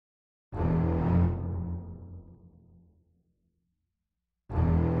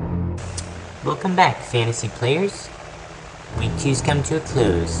Welcome back, fantasy players. Week 2's come to a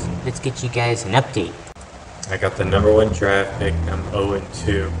close. Let's get you guys an update. I got the number 1 draft pick. I'm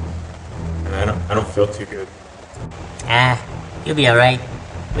 0-2, and I don't feel too good. You'll be alright.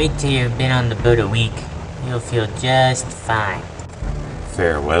 Wait till you've been on the boat a week. You'll feel just fine.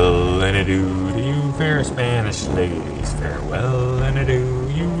 Farewell and adieu to you fair Spanish ladies. Farewell and adieu,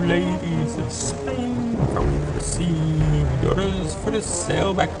 you ladies of Spain. From the sea, orders for to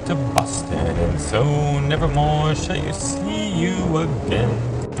sail back to Boston, and so nevermore shall you see you again.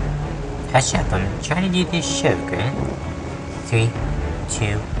 Hush up, I'm trying to do this show, Grant. 3,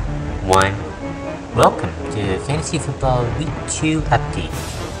 2, 1. Welcome to Fantasy Football Week 2 Update.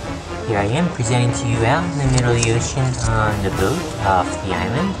 Here I am presenting to you out in the middle of the ocean on the boat off the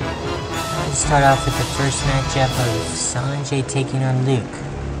island. Let's start off with the first matchup of Sanjay taking on Luke.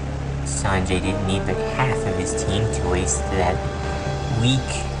 Sanjay didn't need but half of his team to waste that weak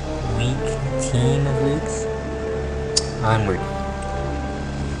team of Luke's. Onward.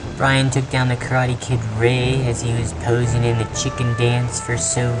 Brian took down the Karate Kid Ray as he was posing in the chicken dance for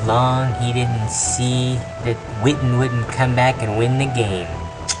so long he didn't see that Witten wouldn't come back and win the game.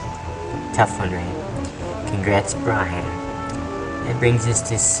 Tough one, Ray. Congrats, Brian. That brings us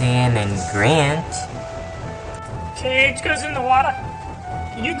to Sam and Grant. Cage goes in the water.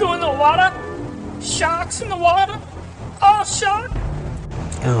 Can you go in the water? Sharks in the water? Oh, shark!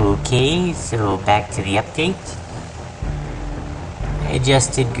 Okay, so back to the update. I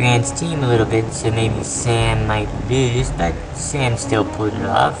adjusted Grant's team a little bit, so maybe Sam might lose, but Sam still pulled it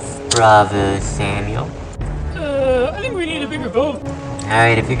off. Bravo, Samuel. I think we need a bigger boat.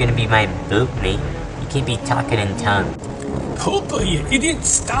 Alright, if you're gonna be my boat mate, you can't be talking in tongue. Poopa, you idiot,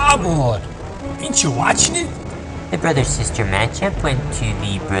 starboard! Ain't you watching it? The brother-sister matchup went to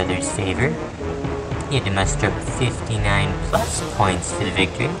the brother's favor. He had to muster up 59 plus points for the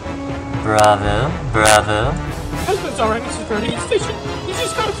victory. Bravo, bravo. Husband's alright, Mrs. Brody. He's fishing. He's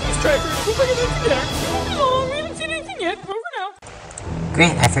just got a fuse tracker. Looks like it's there. Moving along. We haven't seen anything yet. Over now.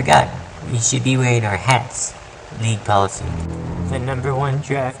 Grant, I forgot. We should be wearing our hats. League policy. The number 1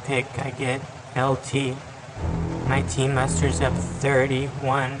 draft pick, I get LT. My team musters up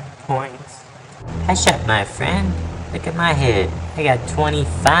 31 points. Hush up, my friend. Look at my head. I got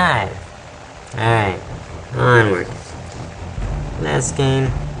 25. Alright, onward. Last game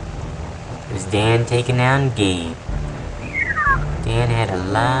was Dan taking down Gabe. Dan had a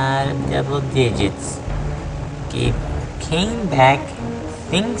lot of double digits. Gabe came back,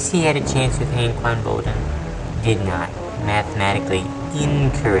 thinks he had a chance with Anquan Bolden. Did not. Mathematically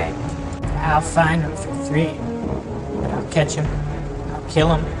incorrect. I'll find him for 3. But I'll catch him. I'll kill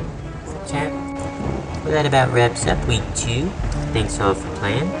him for 10. Well, that about wraps up week 2. Thanks all for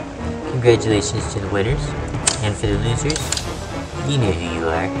playing. Congratulations to the winners. And for the losers, you know who you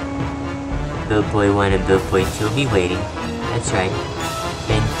are. Boat Boy 1 and Boat Boy 2 will be waiting. That's right.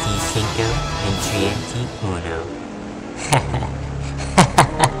 25 and 31.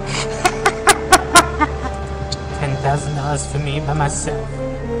 $10,000 for me by myself.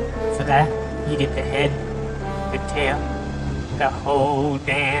 For that, you get the head, the tail, the whole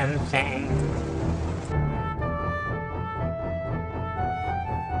damn thing.